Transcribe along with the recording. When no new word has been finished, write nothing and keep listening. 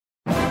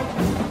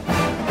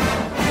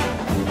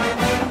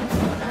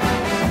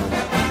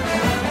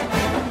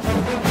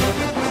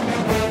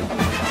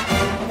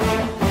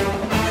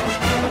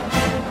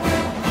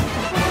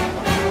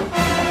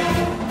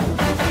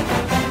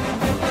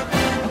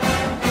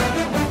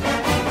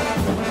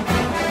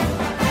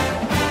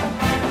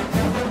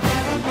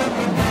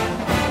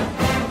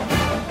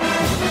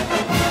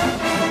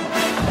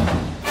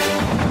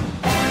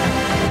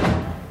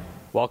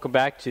Welcome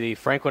back to the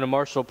Franklin and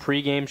Marshall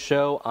pregame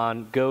show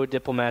on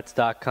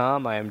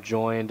GoDiplomats.com. I am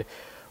joined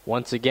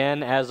once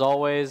again, as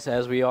always,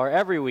 as we are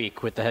every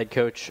week, with the head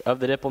coach of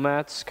the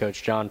Diplomats,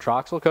 Coach John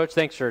Troxell. Coach,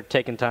 thanks for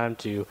taking time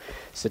to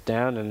sit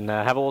down and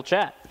have a little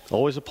chat.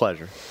 Always a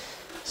pleasure.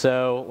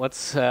 So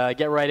let's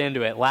get right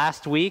into it.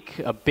 Last week,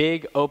 a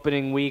big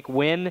opening week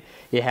win.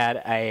 You had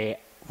a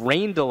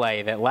rain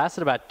delay that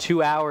lasted about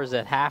 2 hours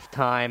at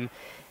halftime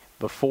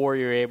before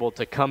you're able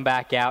to come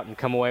back out and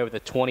come away with a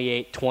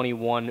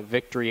 28-21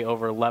 victory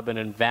over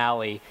Lebanon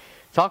Valley.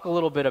 Talk a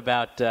little bit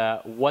about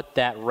what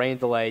that rain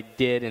delay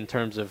did in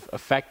terms of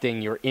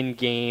affecting your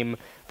in-game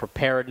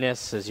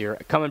preparedness as you're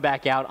coming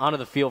back out onto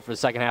the field for the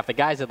second half. The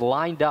guys had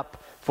lined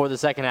up for the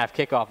second half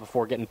kickoff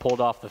before getting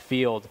pulled off the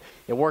field.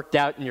 It worked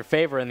out in your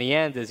favor in the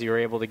end as you were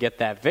able to get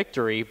that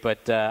victory,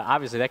 but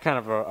obviously that kind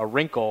of a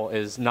wrinkle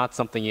is not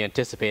something you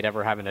anticipate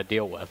ever having to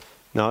deal with.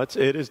 No, it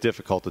is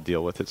difficult to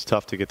deal with. It's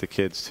tough to get the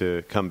kids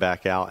to come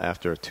back out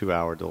after a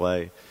 2-hour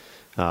delay.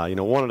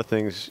 One of the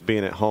things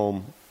being at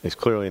home is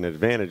clearly an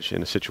advantage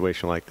in a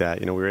situation like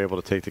that. We were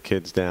able to take the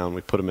kids down.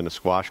 We put them in a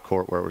squash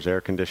court where it was air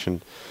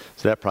conditioned,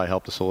 so that probably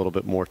helped us a little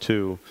bit more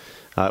too.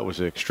 It was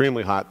an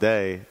extremely hot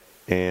day,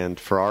 and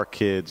for our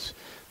kids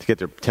to get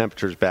their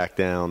temperatures back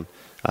down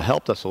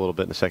helped us a little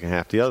bit in the second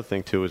half. The other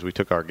thing too is we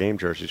took our game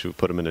jerseys, we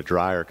put them in the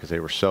dryer because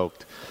they were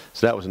soaked,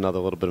 so that was another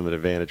little bit of an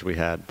advantage we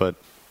had. But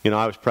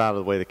I was proud of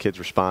the way the kids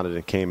responded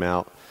and came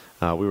out.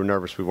 We were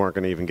nervous we weren't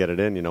going to even get it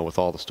in, with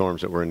all the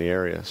storms that were in the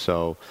area.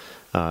 So,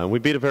 and we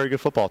beat a very good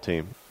football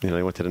team.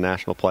 They went to the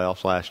national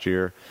playoffs last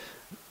year.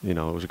 It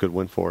was a good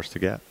win for us to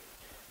get.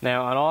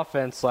 Now, on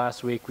offense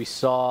last week, we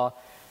saw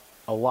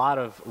a lot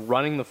of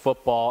running the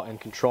football and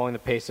controlling the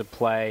pace of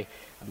play.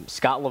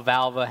 Scott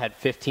LaValva had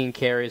 15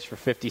 carries for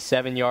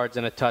 57 yards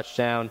and a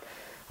touchdown.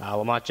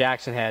 Lamont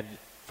Jackson had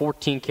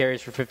 14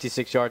 carries for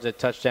 56 yards and a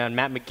touchdown.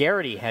 Matt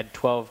McGarity had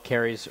 12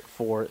 carries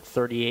for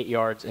 38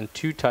 yards and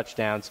 2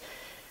 touchdowns.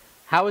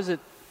 How is it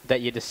that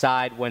you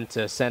decide when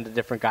to send a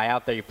different guy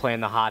out there? You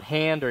playing the hot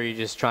hand, or are you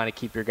just trying to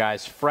keep your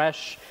guys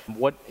fresh?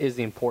 What is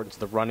the importance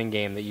of the running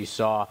game that you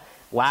saw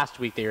last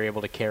week that you're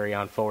able to carry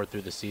on forward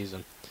through the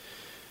season?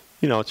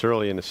 It's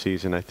early in the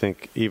season. I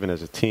think even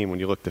as a team, when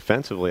you look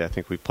defensively, I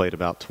think we played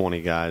about 20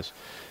 guys.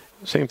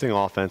 Same thing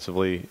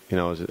offensively,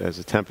 as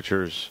the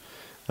temperatures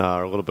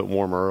are a little bit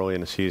warmer early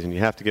in the season. You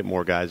have to get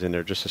more guys in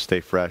there just to stay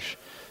fresh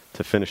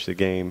to finish the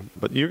game.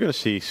 But you're going to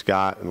see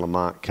Scott and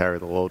Lamont carry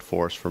the load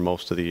for us for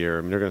most of the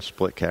year. They're going to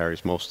split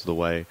carries most of the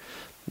way.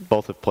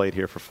 Both have played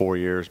here for 4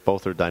 years.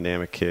 Both are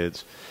dynamic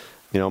kids.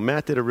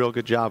 Matt did a real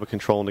good job of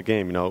controlling the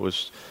game. It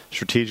was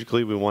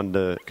strategically we wanted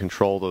to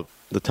control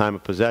the time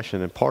of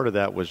possession, and part of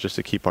that was just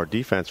to keep our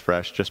defense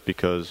fresh just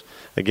because,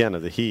 again,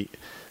 of the heat.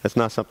 That's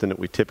not something that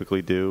we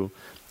typically do.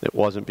 It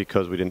wasn't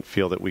because we didn't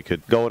feel that we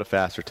could go at a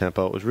faster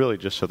tempo. It was really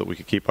just so that we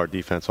could keep our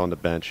defense on the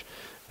bench.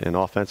 And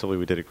offensively,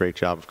 we did a great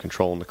job of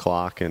controlling the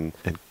clock and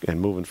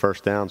moving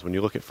first downs. When you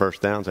look at first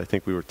downs, I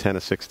think we were 10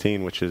 of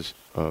 16, which is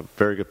a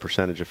very good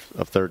percentage of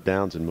third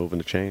downs and moving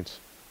the chains.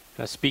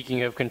 Now,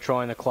 speaking of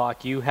controlling the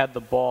clock, you had the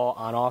ball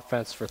on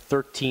offense for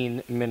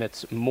 13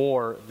 minutes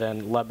more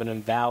than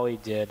Lebanon Valley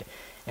did.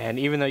 And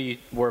even though you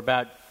were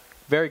about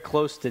very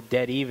close to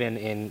dead even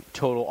in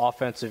total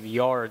offensive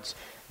yards,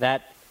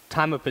 that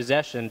time of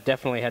possession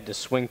definitely had to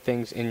swing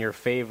things in your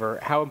favor.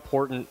 How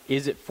important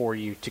is it for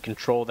you to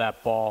control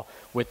that ball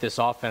with this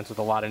offense with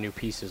a lot of new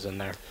pieces in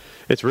there?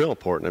 It's real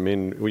important. I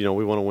mean, we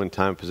want to win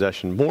time of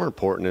possession. More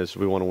important is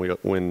we want to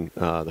win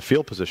the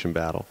field position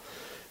battle.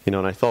 And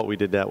I thought we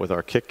did that with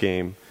our kick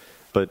game.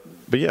 But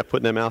yeah,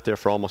 putting them out there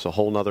for almost a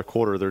whole nother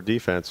quarter of their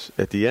defense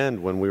at the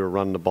end when we were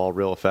running the ball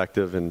real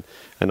effective, and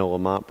I know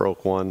Lamont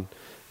broke one.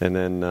 And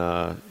then,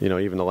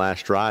 even the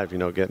last drive,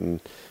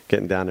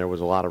 getting down there was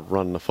a lot of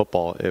running the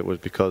football. It was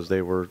because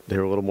they were a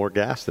little more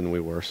gassed than we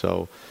were.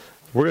 So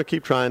we're going to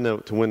keep trying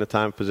to win the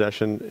time of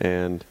possession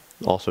and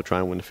also try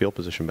and win the field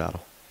position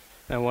battle.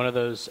 And one of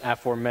those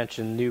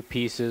aforementioned new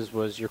pieces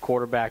was your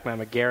quarterback, Matt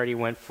McGarity,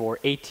 went for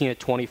 18 of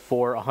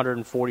 24,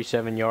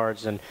 147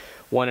 yards and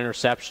 1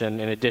 interception,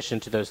 in addition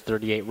to those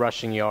 38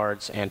 rushing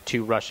yards and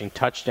 2 rushing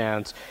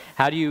touchdowns.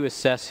 How do you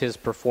assess his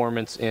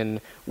performance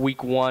in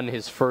Week 1,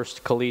 his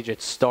first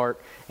collegiate start,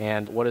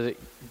 and what does it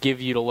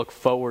give you to look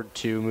forward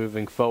to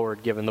moving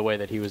forward, given the way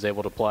that he was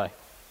able to play?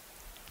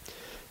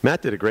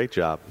 Matt did a great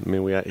job. I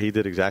mean, he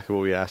did exactly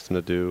what we asked him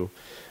to do.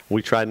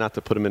 We tried not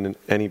to put him in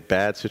any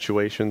bad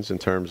situations in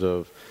terms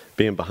of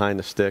being behind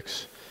the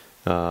sticks,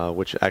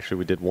 which actually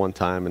we did one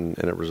time, and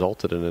it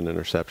resulted in an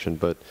interception.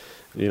 But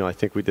I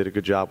think we did a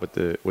good job with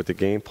the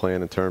game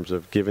plan in terms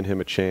of giving him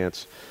a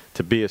chance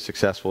to be as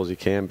successful as he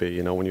can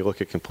be. When you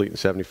look at completing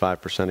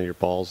 75% of your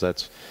balls,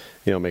 that's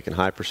making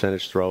high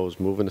percentage throws,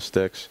 moving the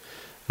sticks.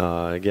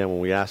 Again, when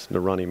we asked him to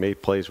run, he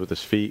made plays with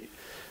his feet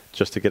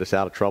just to get us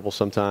out of trouble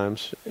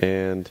sometimes.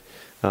 And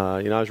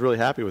I was really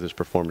happy with his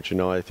performance.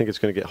 I think it's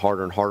going to get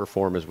harder and harder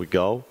for him as we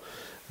go.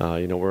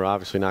 We're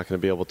obviously not going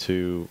to be able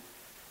to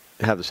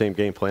have the same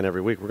game plan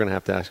every week. We're going to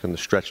have to ask him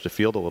to stretch the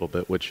field a little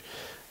bit, which,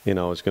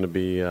 is going to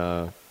be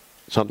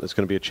something that's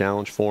going to be a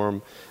challenge for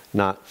him.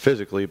 not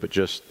physically, but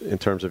just in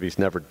terms of he's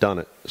never done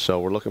it. So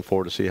we're looking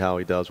forward to see how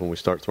he does when we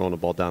start throwing the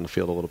ball down the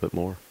field a little bit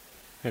more.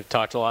 We've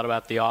talked a lot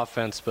about the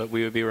offense, but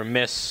we would be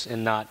remiss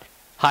in not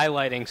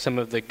highlighting some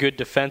of the good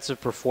defensive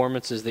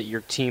performances that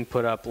your team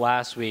put up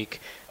last week.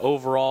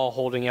 Overall,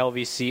 holding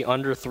LVC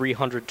under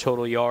 300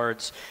 total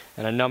yards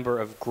and a number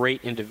of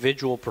great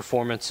individual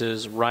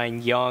performances.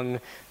 Ryan Young,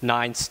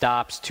 9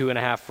 stops,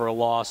 2.5 for a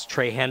loss.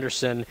 Trey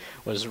Henderson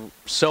was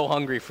so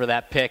hungry for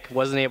that pick,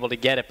 wasn't able to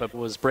get it, but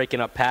was breaking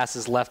up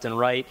passes left and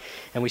right.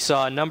 And we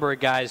saw a number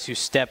of guys who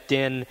stepped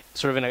in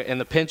sort of in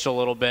the pinch a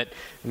little bit.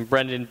 And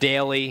Brendan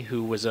Daly,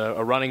 who was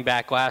a running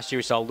back last year.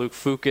 We saw Luke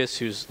Fucus,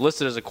 who's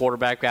listed as a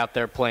quarterback, out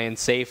there playing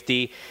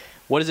safety.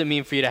 What does it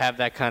mean for you to have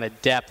that kind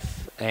of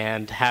depth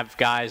and have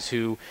guys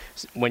who,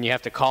 when you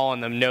have to call on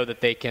them, know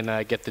that they can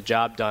get the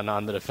job done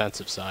on the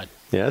defensive side?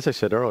 Yeah, as I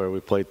said earlier, we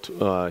played,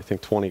 I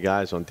think, 20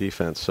 guys on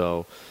defense.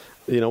 So,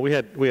 we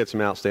had some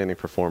outstanding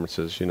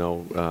performances.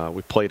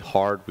 We played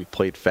hard. We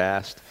played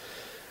fast.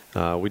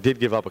 We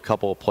did give up a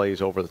couple of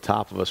plays over the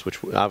top of us,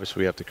 which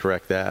obviously we have to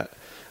correct that.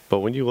 But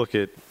when you look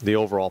at the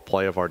overall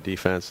play of our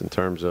defense in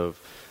terms of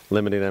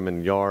limiting them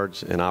in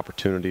yards and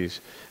opportunities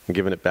and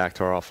giving it back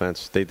to our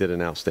offense, they did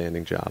an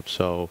outstanding job.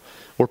 So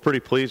we're pretty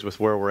pleased with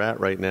where we're at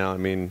right now. I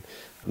mean,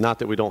 not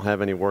that we don't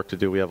have any work to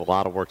do. We have a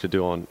lot of work to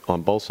do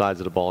on both sides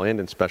of the ball and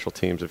in special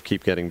teams of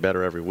keep getting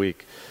better every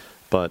week.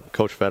 But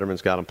Coach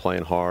Fetterman's got them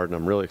playing hard, and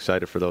I'm really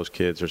excited for those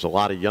kids. There's a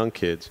lot of young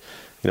kids.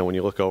 When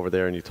you look over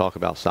there and you talk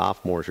about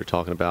sophomores, you're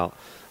talking about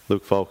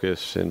Luke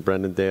Fucus and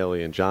Brendan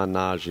Daly and John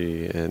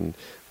Najee and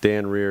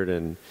Dan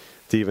Reardon,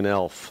 Steven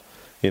Elf.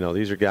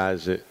 These are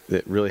guys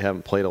that really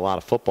haven't played a lot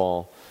of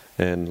football.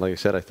 And like I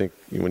said, I think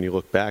when you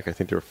look back, I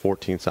think there were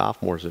 14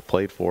 sophomores that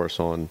played for us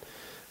on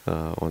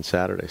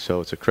Saturday. So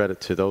it's a credit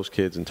to those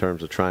kids in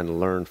terms of trying to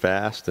learn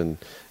fast and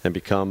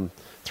become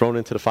thrown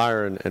into the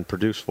fire and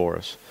produce for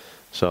us.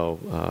 So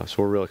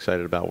we're real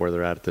excited about where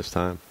they're at this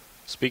time.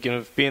 Speaking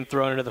of being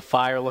thrown into the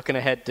fire, looking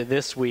ahead to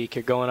this week,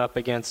 you're going up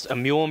against a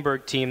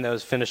Muhlenberg team that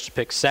was finished to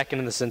pick second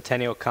in the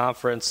Centennial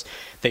Conference.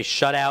 They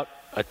shut out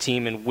a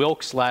team in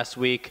Wilkes last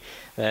week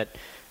that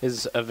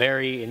is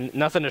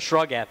nothing to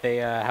shrug at. They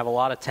have a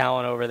lot of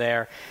talent over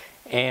there.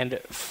 And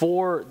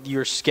for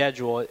your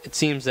schedule, it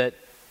seems that,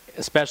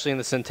 especially in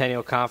the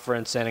Centennial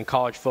Conference and in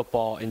college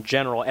football in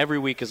general, every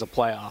week is a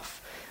playoff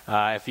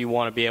if you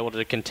want to be able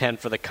to contend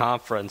for the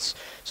conference.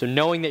 So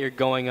knowing that you're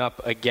going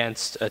up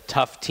against a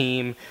tough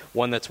team,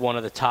 one that's one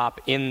of the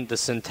top in the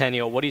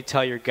Centennial, what do you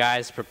tell your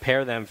guys to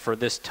prepare them for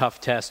this tough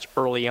test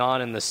early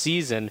on in the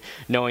season,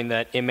 knowing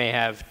that it may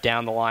have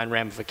down-the-line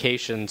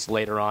ramifications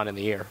later on in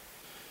the year?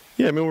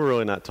 Yeah, I mean, we're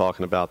really not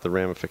talking about the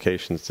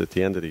ramifications at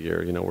the end of the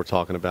year. We're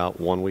talking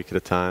about 1 week at a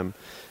time.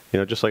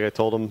 Just like I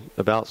told them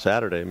about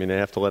Saturday. I mean, they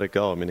have to let it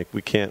go. I mean,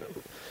 we can't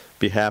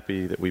be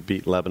happy that we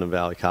beat Lebanon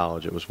Valley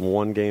College. It was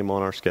one game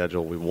on our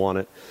schedule. We won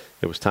it.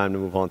 It was time to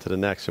move on to the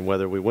next. And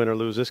whether we win or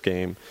lose this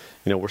game,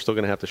 we're still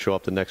going to have to show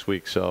up the next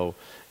week. So,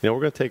 we're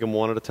going to take them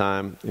one at a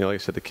time. Like I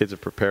said, the kids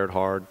have prepared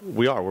hard.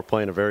 We're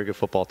playing a very good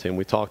football team.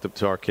 We talked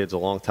to our kids a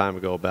long time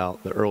ago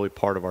about the early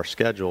part of our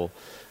schedule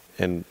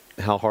and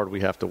how hard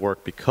we have to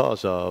work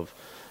because of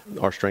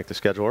our strength of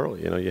schedule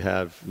early. You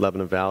have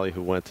Lebanon Valley,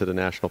 who went to the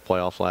national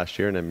playoffs last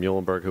year, and then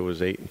Muhlenberg, who was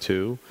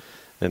 8-2.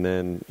 And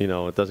then,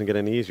 it doesn't get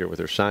any easier with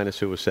Ursinus,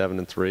 who was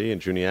 7-3, and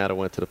Juniata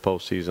went to the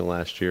postseason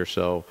last year.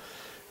 So,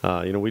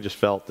 we just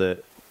felt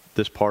that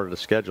this part of the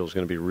schedule is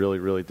going to be really,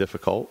 really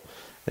difficult.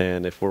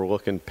 And if we're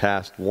looking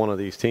past one of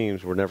these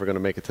teams, we're never going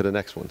to make it to the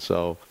next one.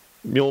 So,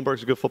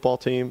 Muhlenberg's a good football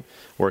team.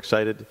 We're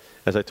excited.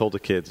 As I told the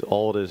kids,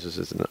 all it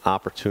is an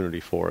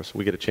opportunity for us.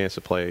 We get a chance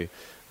to play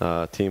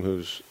a team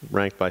who's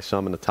ranked by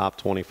some in the top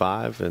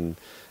 25, and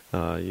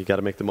you got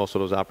to make the most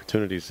of those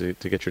opportunities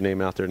to get your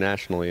name out there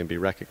nationally and be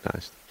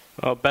recognized.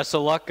 Well, best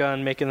of luck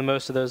on making the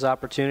most of those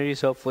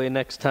opportunities. Hopefully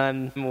next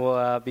time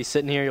we'll be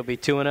sitting here, you'll be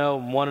 2-0,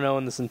 1-0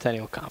 in the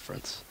Centennial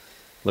Conference.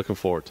 Looking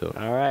forward to it.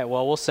 All right,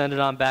 well, we'll send it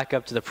on back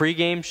up to the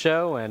pregame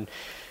show and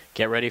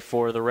get ready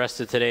for the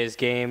rest of today's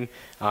game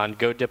on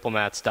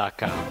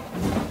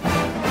GoDiplomats.com.